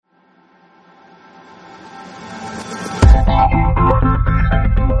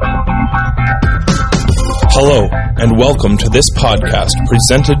Hello, and welcome to this podcast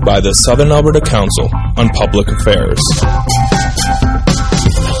presented by the Southern Alberta Council on Public Affairs.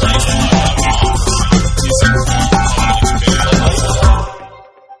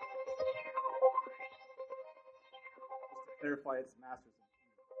 Clarify its master's.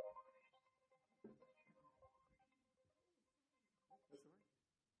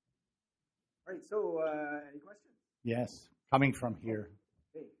 All right, so any questions? Yes, coming from here.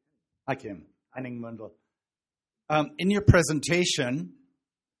 Hey. Hi, Kim. Henning Mundel. In your presentation,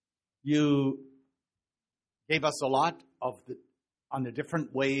 you gave us a lot on the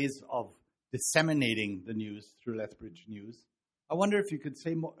different ways of disseminating the news through Lethbridge News. I wonder if you could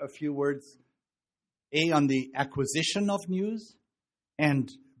say a few words, A, on the acquisition of news, and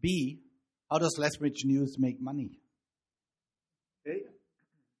B, how does Lethbridge News make money? Okay.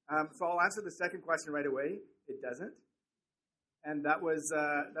 So I'll answer the second question right away. It doesn't. And that was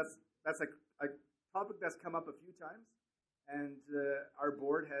that's a topic that's come up a few times, and our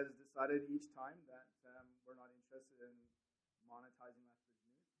board has decided each time that we're not interested in monetizing Lethbridge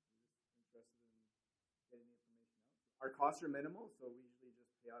News. We're just interested in getting the information out. Our costs are minimal, so we usually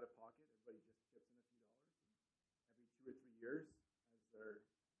just pay out of pocket. Everybody just chips in a few dollars every 2 or 3 years as their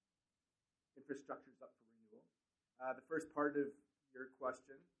infrastructure is up for renewal. The first part of your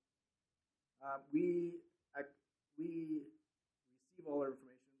question, we receive all our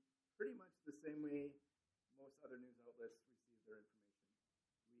information pretty much the same way most other news outlets receive their information.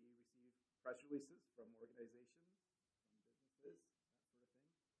 We receive press releases from organizations, from businesses, that sort of thing.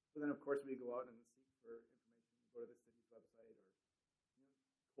 So then, of course, we go out and seek for information. We go to the city's website or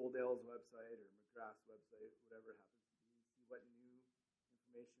Coaldale's website or McGrath's website, whatever it happens to be. We see what new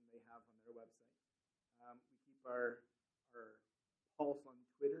information they have on their website. We keep our pulse on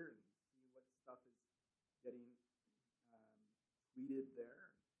Twitter and see what stuff is getting tweeted there.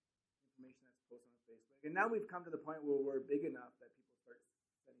 Information that's posted on Facebook. And now we've come to the point where we're big enough that people start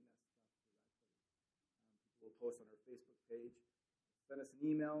sending us stuff directly. People will post on our Facebook page, send us an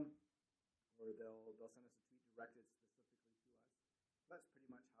email, or they'll send us a tweet directed specifically to us. So that's pretty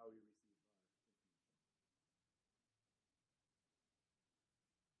much how we receive our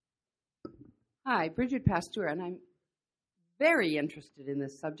information. Hi, Bridget Pasteur, and I'm very interested in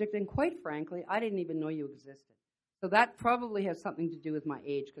this subject, and quite frankly, I didn't even know you existed. So that probably has something to do with my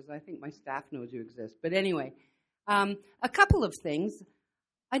age, because I think my staff knows you exist. But anyway, a couple of things.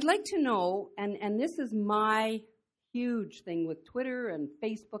 I'd like to know, and this is my huge thing with Twitter and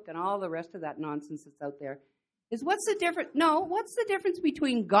Facebook and all the rest of that nonsense that's out there, is what's the difference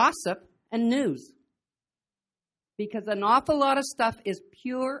between gossip and news? Because an awful lot of stuff is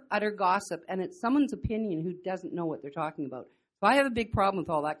pure, utter gossip, and it's someone's opinion who doesn't know what they're talking about. So I have a big problem with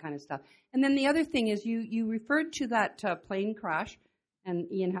all that kind of stuff. And then the other thing is you referred to that plane crash,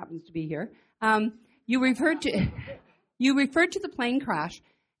 and Ian happens to be here. You referred to the plane crash,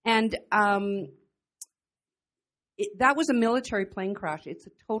 and that was a military plane crash. It's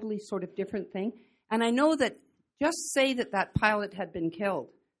a totally sort of different thing. And I know that just say that pilot had been killed.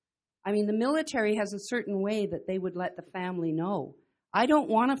 I mean, the military has a certain way that they would let the family know. I don't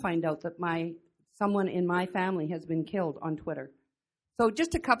want to find out that someone in my family has been killed on Twitter. So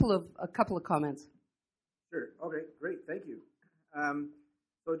just a couple of comments. Sure. Okay, great. Thank you.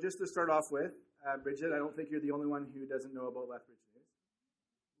 So just to start off with, Bridget, I don't think you're the only one who doesn't know about Lethbridge News.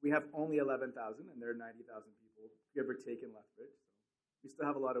 We have only 11,000, and there are 90,000 people, give or take, in Lethbridge. So we still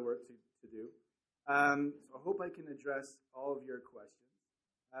have a lot of work to do. So I hope I can address all of your questions.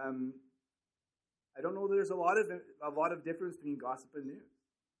 I don't know. There's a lot of difference between gossip and news.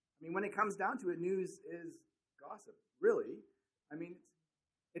 I mean, when it comes down to it, news is gossip, really. I mean,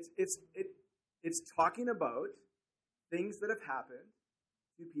 it's talking about things that have happened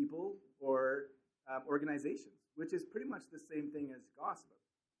to people or organizations, which is pretty much the same thing as gossip.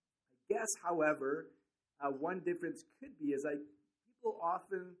 I guess, however, one difference could be is people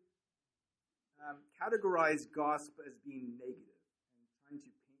often categorize gossip as being negative and trying to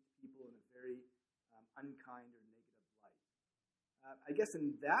paint people in a very unkind or negative light. I guess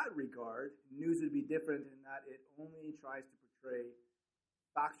in that regard, news would be different in that it only tries to portray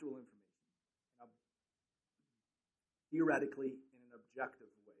factual information, theoretically in an objective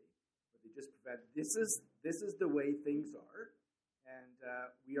way. But they just prevent this is the way things are, and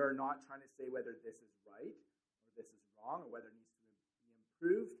we are not trying to say whether this is right or this is wrong or whether it needs to be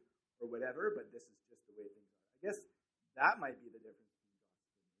improved or whatever. But this is just the way things are. I guess that might be the difference between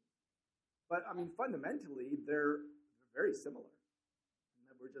gossip and news. But I mean, fundamentally, they're very similar.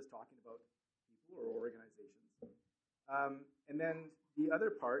 We're just talking about people or organizations. And then the other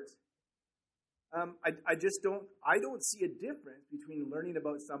part, I don't see a difference between learning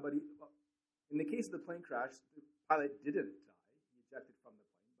about somebody In the case of the plane crash, the pilot didn't die. He ejected from the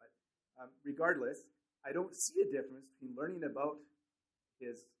plane. But regardless, I don't see a difference between learning about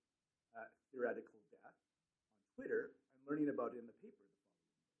his theoretical death on Twitter and learning about it in the paper.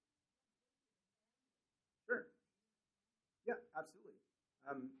 Sure. Yeah, absolutely.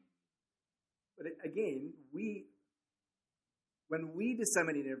 But again, when we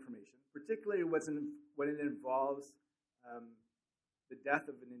disseminate information, particularly when it involves the death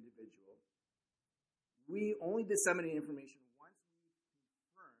of an individual, we only disseminate information once we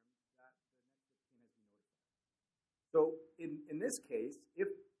confirm that the next of kin has been notified. So in this case,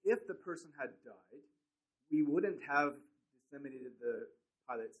 if the person had died, we wouldn't have disseminated the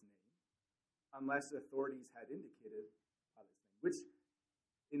pilot's name unless authorities had indicated the pilot's name, which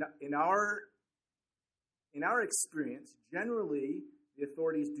in our experience, generally the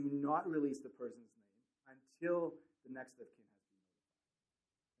authorities do not release the person's name until the next of kin has been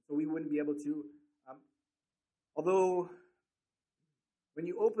notified. So we wouldn't be able to, although when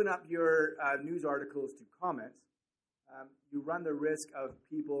you open up your news articles to comments, you run the risk of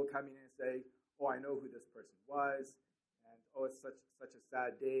people coming in and say, oh, I know who this person was, and oh, it's such a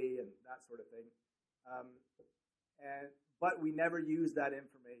sad day, and that sort of thing. But we never use that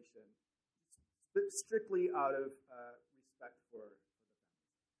information strictly out of respect for the family.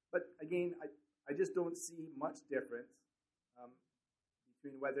 But again, I just don't see much difference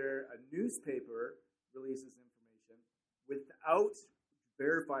between whether a newspaper releases information without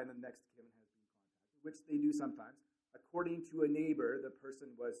verifying the next of kin has been contacted, which they do sometimes. According to a neighbor, the person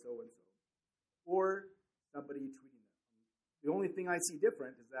was so-and-so, or somebody tweeting it. The only thing I see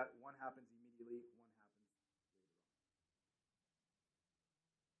different is that one happens immediately, one happens later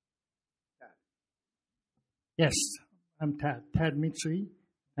on. Tad. Yes, I'm Tad Mitsui.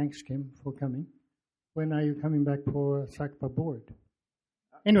 Thanks, Kim, for coming. When are you coming back for SACPA board?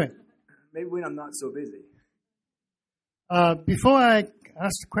 Anyway. Maybe when I'm not so busy. Before I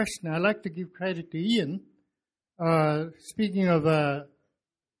ask the question, I'd like to give credit to Ian. Speaking of a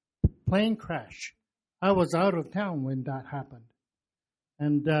plane crash, I was out of town when that happened.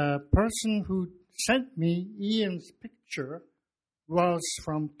 And the person who sent me Ian's picture was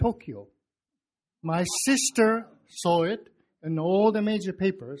from Tokyo. My sister saw it in all the major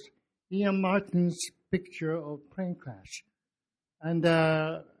papers, Ian Martin's picture of plane crash. And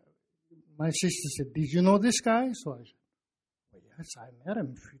my sister said, did you know this guy? So I said, well, yes, I met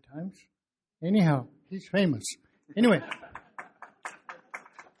him a few times. Anyhow, he's famous. Anyway,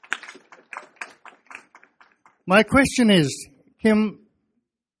 my question is, Kim,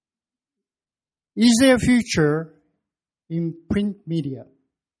 is there a future in print media,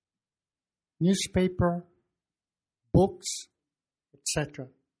 newspaper, books, etc.?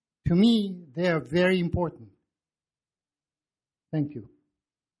 To me, they are very important. Thank you.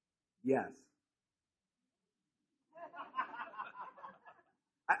 Yes.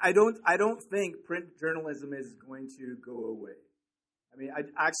 I don't think print journalism is going to go away. I mean, I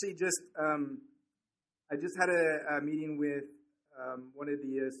actually just had a meeting with one of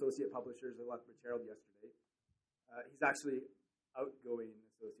the associate publishers of Lethbridge Herald yesterday. He's actually outgoing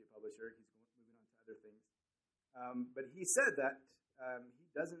associate publisher. He's moving on to other things. But he said that he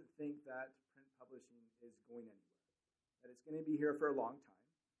doesn't think that print publishing is going anywhere. That it's going to be here for a long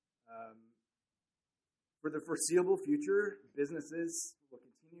time. For the foreseeable future, businesses will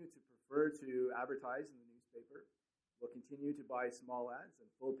continue to prefer to advertise in the newspaper, will continue to buy small ads and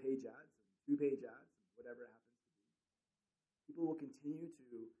full-page ads and two-page ads and whatever it happens to be. People will continue to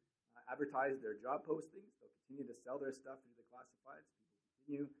advertise their job postings. They'll continue to sell their stuff through the classifieds.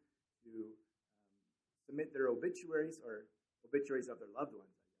 People will continue to submit their obituaries, or obituaries of their loved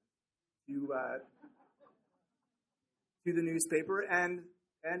ones, I guess, to the newspaper, and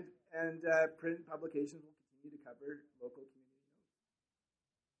print publications will continue to cover local community news.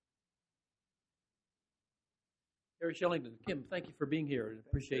 Gary Shellington, Kim, thank you for being here. And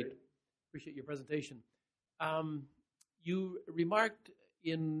appreciate your presentation. You remarked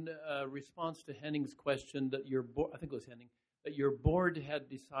in response to Henning's question that your board, I think it was Henning, that your board had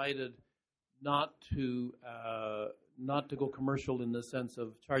decided not to go commercial in the sense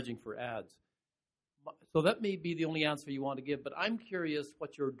of charging for ads. So that may be the only answer you want to give, but I'm curious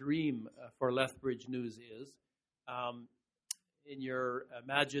what your dream for Lethbridge News is. In your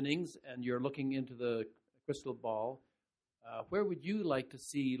imaginings, and you're looking into the crystal ball, where would you like to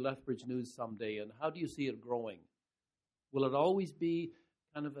see Lethbridge News someday, and how do you see it growing? Will it always be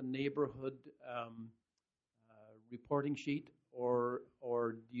kind of a neighborhood reporting sheet, or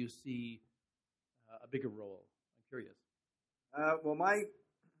do you see a bigger role? I'm curious. Well,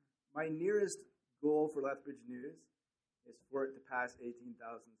 my nearest goal for Lethbridge News is for it to pass 18,000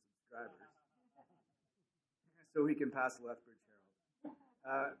 subscribers. so we can pass Lethbridge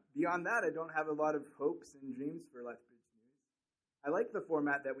Herald. Beyond that, I don't have a lot of hopes and dreams for Lethbridge News. I like the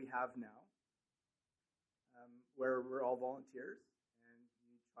format that we have now, where we're all volunteers, and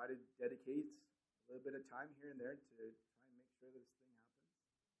we try to dedicate a little bit of time here and there to try and make sure this thing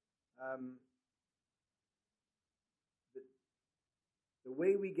happens. The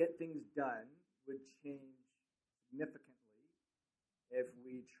way we get things done would change significantly if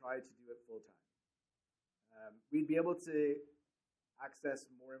we tried to do it full time. We'd be able to access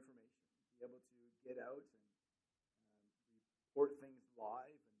more information, be able to get out and report things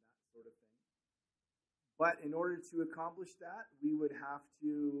live and that sort of thing. But in order to accomplish that, we would have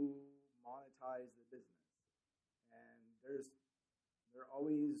to monetize the business. And there are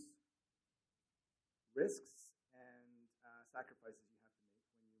always risks and sacrifices you have to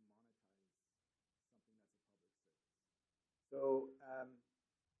make when you monetize something that's a public service. So I'm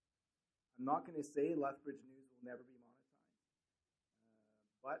not going to say Lethbridge News will never be monetized,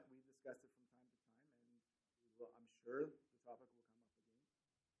 but we discuss it from time to time, and I'm sure the topic will come up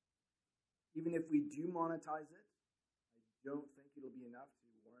again. Even if we do monetize it, I don't think it'll be enough to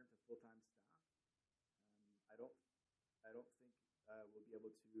warrant a full-time staff. I don't think we'll be able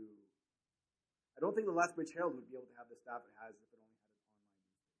to. I don't think the Lethbridge Herald would be able to have the staff it has if it only had an online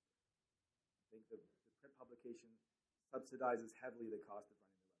newspaper. I think the print publication subsidizes heavily the cost of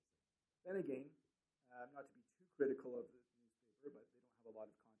running the website. Then again, not to be too critical of the newspaper, but they don't have a lot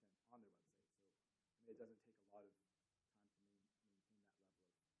of content on their website, so it doesn't take a lot of time to maintain that level of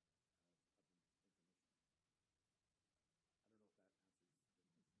information. I don't know if that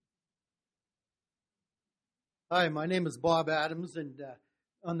answers. Hi, my name is Bob Adams, and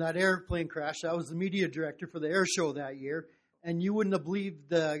on that airplane crash, I was the media director for the air show that year, and you wouldn't have believed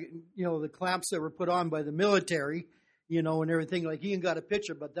the clamps that were put on by the military, and everything. Like, Ian got a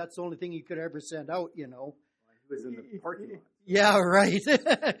picture, but that's the only thing he could ever send out, Well, he was in the parking lot. Yeah, right.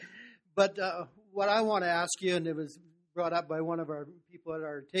 But what I want to ask you, and it was brought up by one of our people at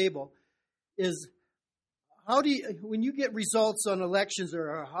our table, is how do you, when you get results on elections,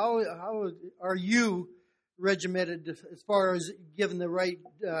 or how are you regimented as far as giving the right,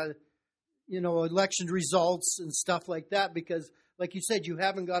 election results and stuff like that? Because, like you said, you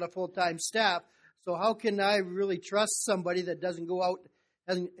haven't got a full-time staff. So how can I really trust somebody that doesn't go out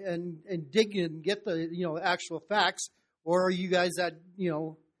and dig and get the actual facts? Or are you guys that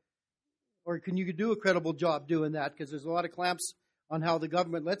or can you do a credible job doing that? Because there's a lot of clamps on how the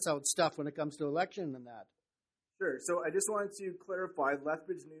government lets out stuff when it comes to election and that. Sure. So I just wanted to clarify,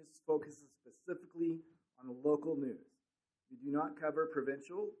 Lethbridge News focuses specifically on local news. We do not cover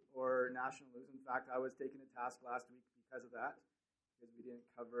provincial or national news. In fact, I was taken to task last week because of that, because we didn't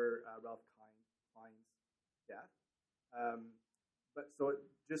cover Ralph Klein's death. But so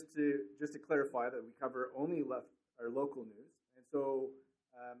just to clarify that we cover only our local news, and so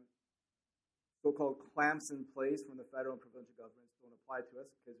so-called clamps in place from the federal and provincial governments don't apply to us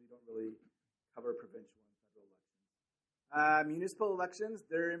because we don't really cover provincial and federal elections. Municipal elections,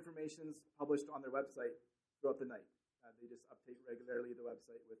 their information is published on their website throughout the night. They just update regularly the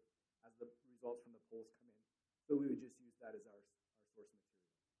website as the results from the polls come in. So we would just use that as our source material.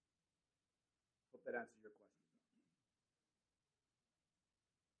 Hope that answers your question.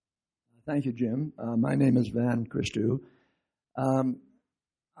 Thank you, Jim. My name is Van Christou.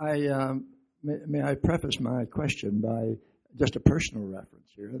 May I preface my question by just a personal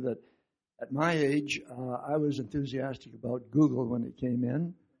reference here, that at my age, I was enthusiastic about Google when it came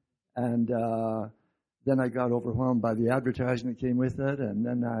in, and then I got overwhelmed by the advertising that came with it, and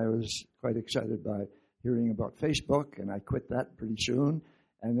then I was quite excited by hearing about Facebook, and I quit that pretty soon,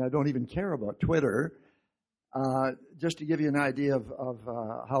 and I don't even care about Twitter. Just to give you an idea of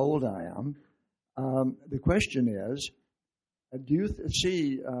how old I am, the question is, do you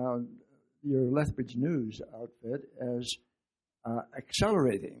see your Lethbridge News outfit as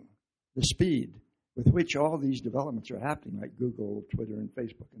accelerating the speed with which all these developments are happening, like Google, Twitter, and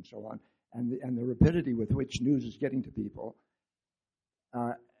Facebook, and so on, and the rapidity with which news is getting to people,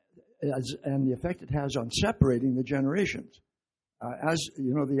 and the effect it has on separating the generations? As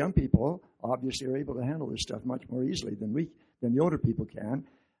you know, the young people obviously are able to handle this stuff much more easily than the older people can.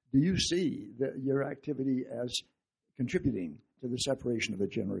 Do you see your activity as contributing to the separation of the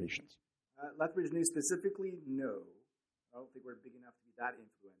generations? Lethbridge News specifically, no. I don't think we're big enough to be that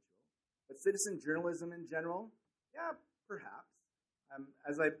influential. But citizen journalism in general, yeah, perhaps.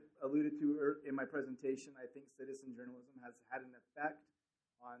 As I alluded to in my presentation, I think citizen journalism has had an effect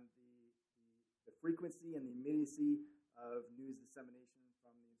on the frequency and the immediacy of news dissemination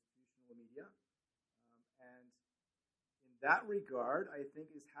from the institutional media. And in that regard, I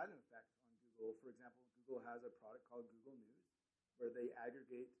think it's had an effect on Google. For example, Google Google has a product called Google News, where they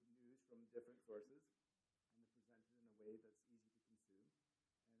aggregate news from different sources and present it in a way that's easy to consume.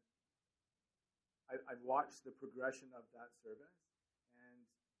 And I've watched the progression of that service, and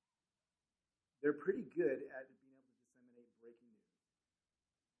they're pretty good at being able to disseminate breaking news.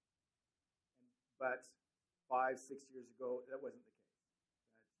 But 5-6 years ago, that wasn't the case.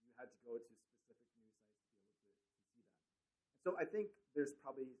 That you had to go to specific news sites to be able to see that. And so I think there's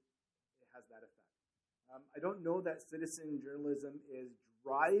probably, it has that effect. I don't know that citizen journalism is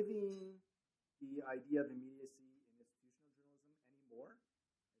driving the idea of immediacy in institutional journalism anymore.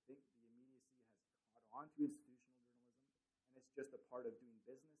 I think the immediacy has caught on to institutional journalism, and it's just a part of doing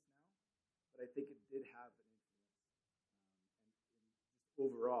business now. But I think it did have an influence. And just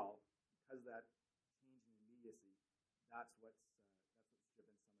overall, because that change in immediacy, that's what's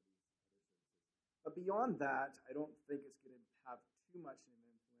driven some of these other services. But beyond that, I don't think it's going to have too much of an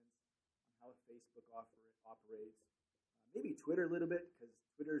influence on how Facebook operates. Maybe Twitter a little bit, because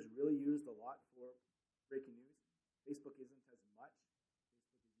Twitter is really used a lot for breaking news. Facebook isn't as much. Facebook is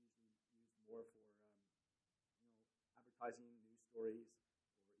usually used more for advertising news stories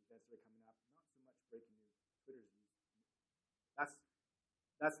or events that are coming up. Not so much breaking news. Twitter's used.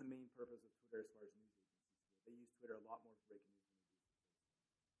 That's the main purpose of Twitter as far as news agencies. They use Twitter a lot more for breaking news than they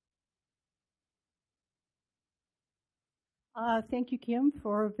do. Thank you, Kim,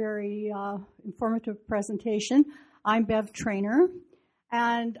 for a very informative presentation. I'm Bev Trainer,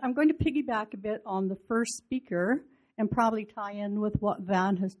 and I'm going to piggyback a bit on the first speaker and probably tie in with what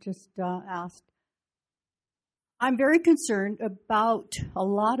Van has just asked. I'm very concerned about a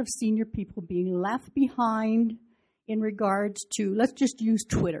lot of senior people being left behind in regards to, let's just use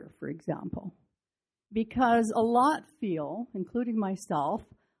Twitter, for example, because a lot feel, including myself,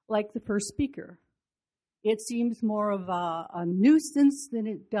 like the first speaker. It seems more of a nuisance than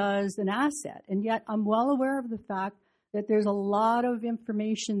it does an asset. And yet I'm well aware of the fact that there's a lot of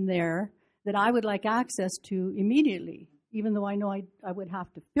information there that I would like access to immediately, even though I know I would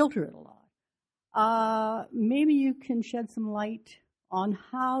have to filter it a lot. Maybe you can shed some light on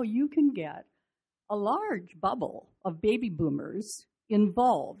how you can get a large bubble of baby boomers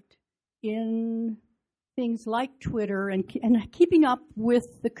involved in things like Twitter and keeping up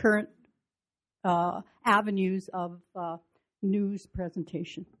with the current avenues of news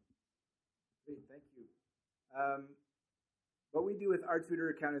presentation. Great, thank you. What we do with our Twitter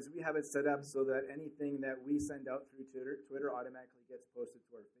account is we have it set up so that anything that we send out through Twitter automatically gets posted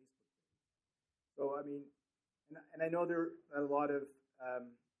to our Facebook page. So I mean, and I know there are a lot of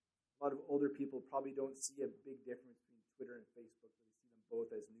older people probably don't see a big difference between Twitter and Facebook. They see them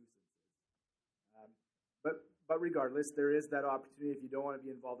both as nuisances. But regardless, there is that opportunity if you don't want to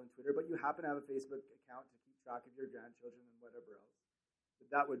be involved in Twitter, but you happen to have a Facebook account to keep track of your grandchildren and whatever else.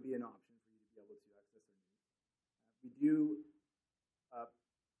 That would be an option for you to be able to access our news. We do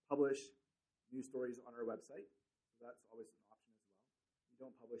publish news stories on our website, so that's always an option as well. We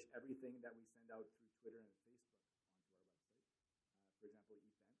don't publish everything that we send out through Twitter and Facebook onto our website. For example,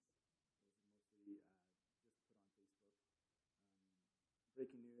 events. Those are mostly just put on Facebook.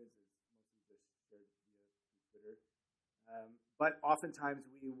 Breaking news is mostly just shared through Twitter. But oftentimes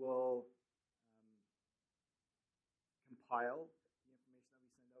we will compile the information that we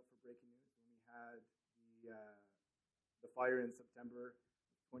send out for breaking news. When we had the fire in September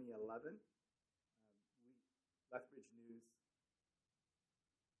 2011, Lethbridge News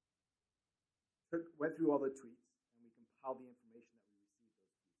went through all the tweets, and we compiled the information that we received those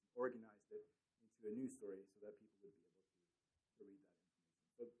tweets and organized it into a news story so that people would be able to read that information.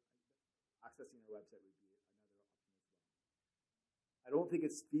 So accessing our website would be another option as well. I don't think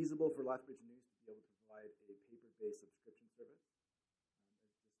it's feasible for Lethbridge News to be able to provide a paper-based subscription service. It's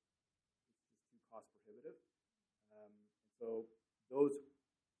just too cost prohibitive. So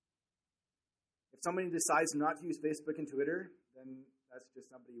if somebody decides not to use Facebook and Twitter, then that's just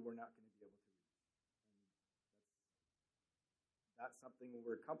somebody we're not going to be able to reach. And that's something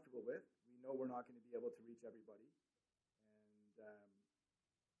we're comfortable with. We know we're not going to be able to reach everybody. And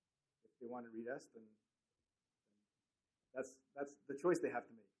if they want to read us, then that's the choice they have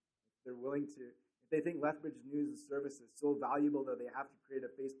to make. If they're willing to, if they think Lethbridge News service is so valuable that they have to create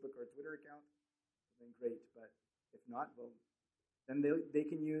a Facebook or a Twitter account, then great. But if not, well, then they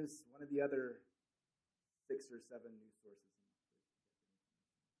can use one of the other 6 or 7 news sources.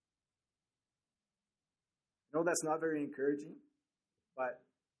 I know that's not very encouraging, but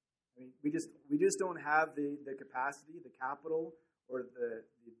I mean, we just don't have the capacity, the capital, or the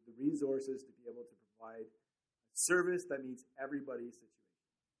resources to be able to provide a service that meets everybody's situation.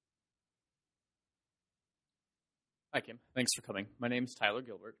 Hi, Kim. Thanks for coming. My name's Tyler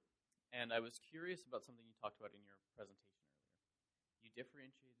Gilbert. And I was curious about something you talked about in your presentation earlier. You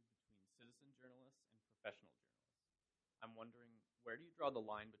differentiated between citizen journalists and professional journalists. I'm wondering, where do you draw the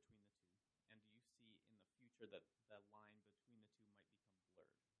line between the two? And do you see in the future that the line between the two might become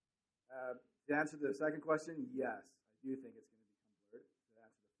blurred? To answer the second question, yes, I do think it's going to become blurred. To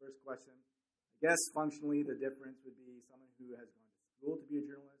answer the first question, I guess functionally the difference would be someone who has gone to school to be a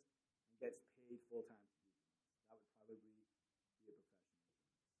journalist and gets paid full-time to be a journalist. That would probably be a professional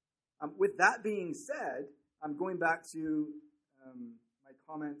journalist. With that being said, I'm going back to my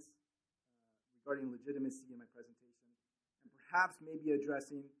comments regarding legitimacy in my presentation, and perhaps maybe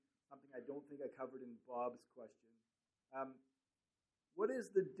addressing something I don't think I covered in Bob's question. What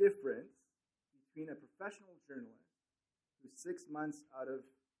is the difference between a professional journalist who's 6 months out of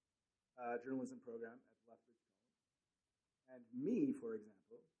a journalism program at Lethbridge College and me, for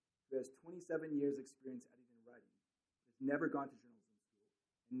example, who has 27 years experience editing and writing, has never gone to journalism school,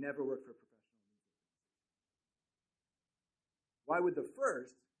 and never worked for a professional news organization? Why would the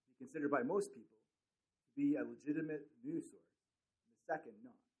first be considered by most people to be a legitimate news source, and the second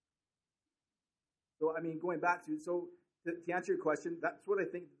not? So, I mean, going back to, to answer your question, that's what I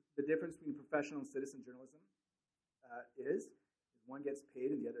think the difference between professional and citizen journalism is. One gets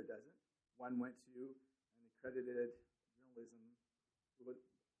paid and the other doesn't. One went to an accredited journalism,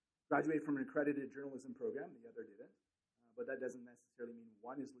 graduated from an accredited journalism program, the other didn't. But that doesn't necessarily mean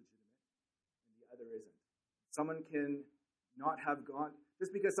one is legitimate and the other isn't. Someone can not have gone,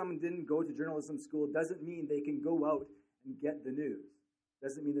 just because someone didn't go to journalism school doesn't mean they can go out and get the news.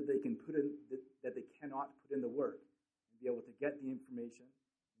 Doesn't mean that they can put in, that they cannot put in the work and be able to get the information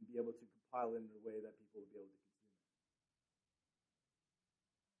and be able to compile it in a way that people will be able to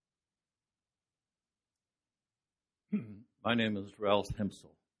consume it. My name is Ralph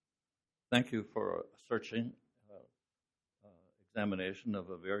Himsel. Thank you for a searching examination of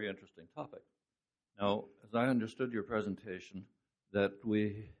a very interesting topic. Now, as I understood your presentation, that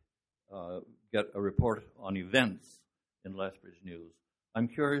we get a report on events in Lethbridge News. I'm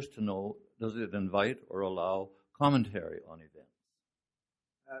curious to know, does it invite or allow commentary on events?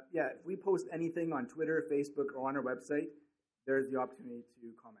 Yeah, if we post anything on Twitter, Facebook, or on our website, there's the opportunity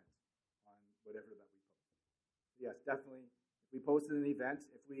to comment on whatever that we post. Yes, definitely. If we posted an event,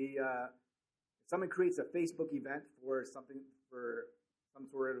 if someone creates a Facebook event for something, for some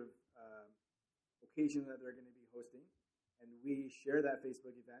sort of occasion that they're going to be hosting, and we share that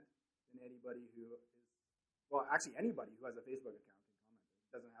Facebook event, then anybody who is, well, actually anybody who has a Facebook account can comment.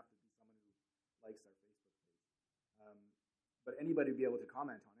 It doesn't have to be someone who likes our Facebook page. But anybody will be able to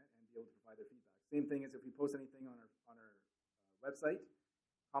comment on it and be able to provide their feedback. Same thing as if we post anything on our website,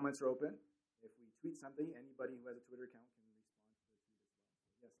 comments are open. If we tweet something, anybody who has a Twitter account can respond to the tweet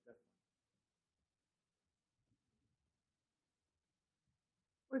as well. Yes, definitely.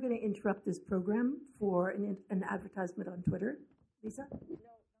 We're going to interrupt this program for an advertisement on Twitter. Lisa? No,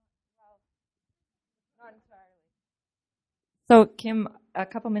 not entirely. So, Kim, a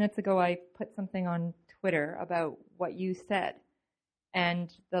couple minutes ago, I put something on Twitter about what you said,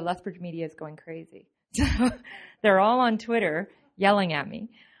 and the Lethbridge media is going crazy. They're all on Twitter yelling at me.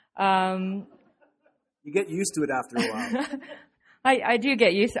 You get used to it after a while. I do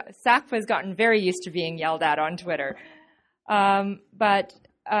get used to it. SACPA has gotten very used to being yelled at on Twitter. But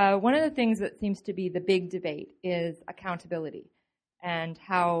one of the things that seems to be the big debate is accountability and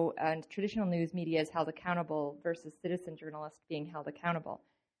how traditional news media is held accountable versus citizen journalists being held accountable.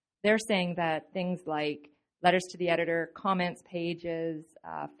 They're saying that things like letters to the editor, comments pages,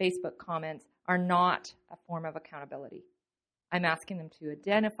 Facebook comments are not a form of accountability. I'm asking them to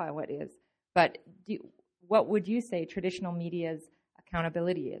identify what is, but what would you say traditional media's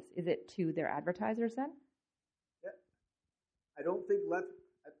accountability is? Is it to their advertisers then? Yeah. I don't think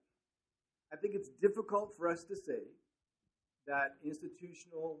I think it's difficult for us to say that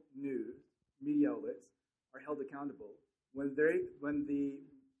institutional news media outlets are held accountable when the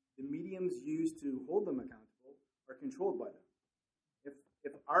mediums used to hold them accountable are controlled by them.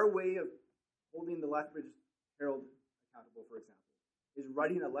 If our way of holding the Lethbridge Herald accountable, for example, is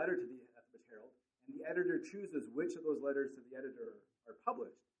writing a letter to the Lethbridge Herald, and the editor chooses which of those letters to the editor are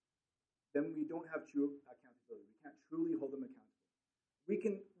published, then we don't have true accountability. We can't truly hold them accountable. We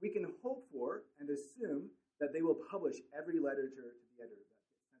can hope for and assume that they will publish every letter to the editor that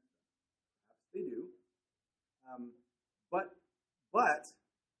gets sent to them. Perhaps they do. But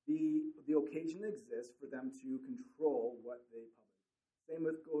the occasion exists for them to control what they publish. Same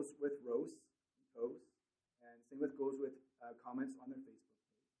goes with Rose and Toast, and same goes with comments on their Facebook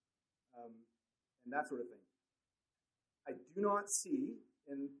page, and that sort of thing. I do not see,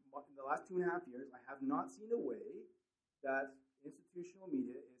 in the last 2.5 years, I have not seen a way that institutional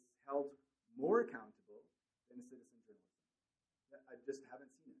media is held more accountable than citizen journalism. I just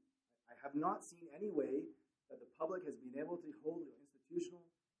haven't seen it. I have not seen any way that the public has been able to hold institutional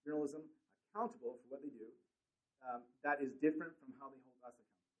journalism accountable for what they do that is different from how they hold us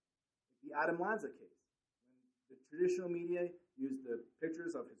accountable. Like the Adam Lanza case, when the traditional media used the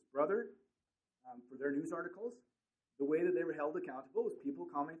pictures of his brother for their news articles, the way that they were held accountable was people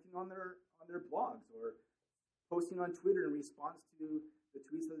commenting on their blogs or posting on Twitter in response to the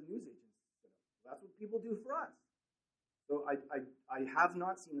tweets that the news agents put up. That's what people do for us. So I have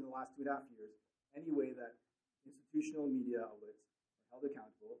not seen in the last 2.5 years any way that institutional media outlets are held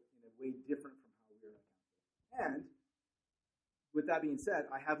accountable in a way different from how we are accountable. And with that being said,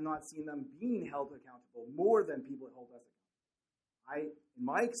 I have not seen them being held accountable more than people hold us accountable. In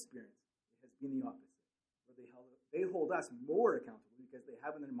my experience, it has been the opposite, where they hold us more accountable because they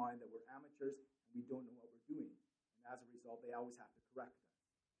have in their mind that we're amateurs and we don't know what we're doing. And as a result, they always have to correct us.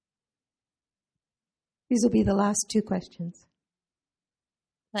 These will be the last 2 questions.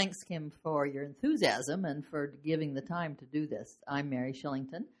 Thanks, Kim, for your enthusiasm and for giving the time to do this. I'm Mary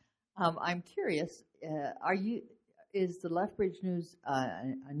Shillington. I'm curious, is the Lethbridge News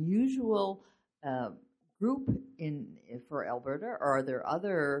an unusual group for Alberta, or are there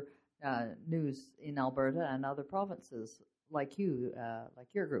other news in Alberta and other provinces like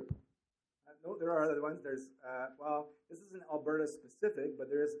your group? No, there are other ones. There's, this isn't Alberta specific, but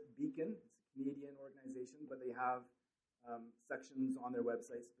there's Beacon. It's a Canadian organization, but they have sections on their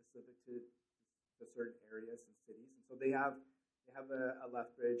website specific to certain areas and cities. And so they have a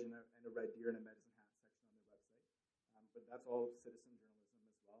Lethbridge and a Red Deer and a Medicine Hat section on their website. But that's all citizen journalism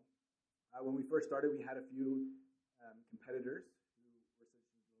as well. When we first started, we had a few competitors who were citizen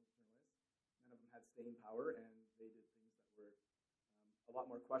journalists. None of them had staying power, and they did things that were a lot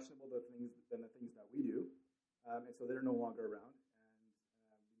more questionable than the things that we do. And so they're no longer around, and we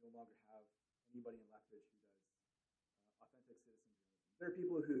no longer have anybody in Lethbridge who does authentic citizen journalism. There are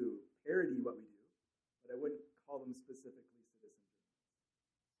people who parody what we do, but I wouldn't call them specifically citizen journalism.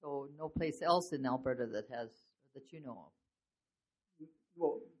 So no place else in Alberta that you know of?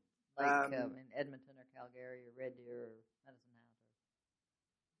 Well, in Edmonton or Calgary or Red Deer or Medicine Hat?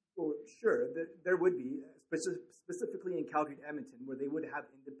 Well, sure, there would be, specifically in Calgary and Edmonton, where they would have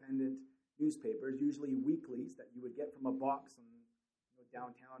independent newspapers, usually weeklies that you would get from a box in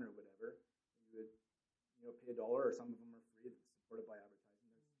downtown or whatever. You would pay $1, or some of them are free, supported by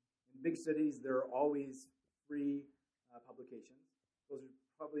advertising. In big cities, there are always free publications.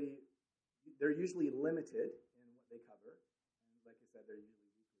 They're usually limited in what they cover, and like I said, they're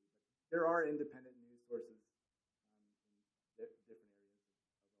usually weekly. But there are independent news sources in different areas of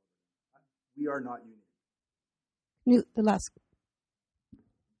Alberta. We are not unique. Knut, the last.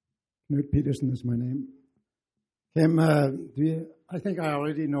 Knut Peterson is my name. Kim, I think I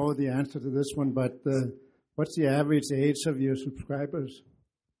already know the answer to this one, but what's the average age of your subscribers?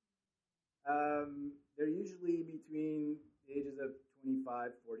 They're usually between the ages of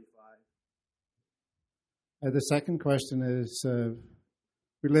 25, 45. The second question is,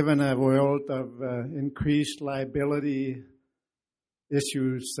 we live in a world of increased liability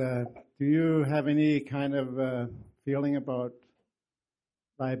issues. Do you have any kind of feeling about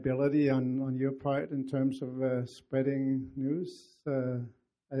liability on your part in terms of spreading news? Do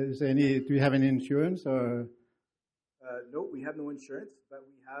you have any insurance or? No, we have no insurance, but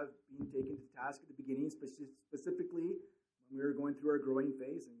we have been taken to task at the beginning, specifically when we were going through our growing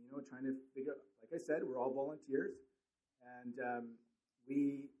phase and trying to figure out. Like I said, we're all volunteers, and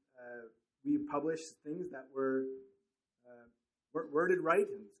we published things that weren't worded right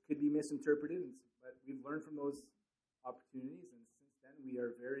and could be misinterpreted. But we've learned from those opportunities, and since then we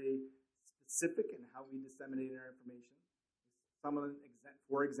are very specific in how we disseminate our information. Someone,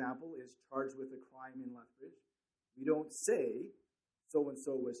 for example, is charged with a crime in Lethbridge. We don't say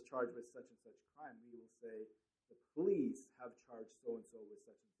so-and-so was charged with such and such crime. We will say the police have charged so-and-so with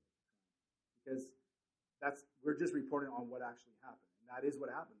such and such crime. Because we're just reporting on what actually happened. And that is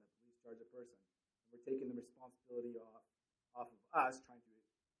what happened. The police charged a person. And we're taking the responsibility off of us, trying to be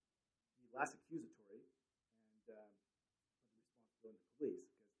less accusatory, and put the responsibility on the police,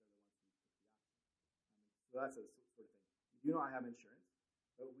 because they're the ones who took the action. So that's a sort of thing. We do not have insurance,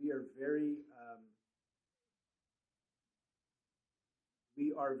 but we are very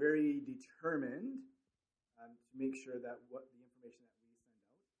determined to make sure that what the information that we send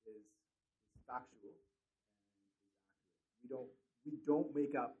out is factual and is accurate. We don't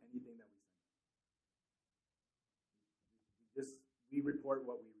make up anything that we send out. We report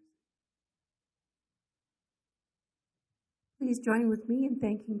what we receive. Please join with me in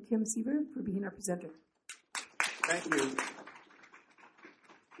thanking Kim Siever for being our presenter. Thank you.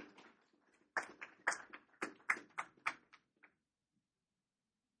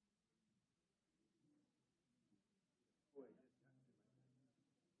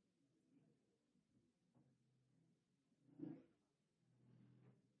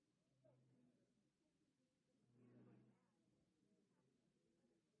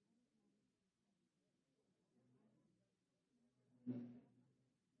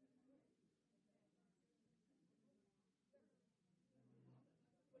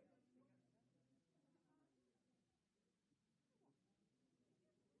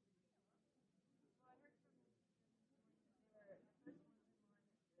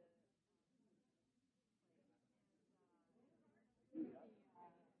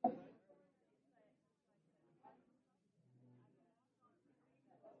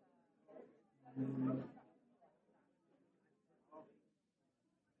 Before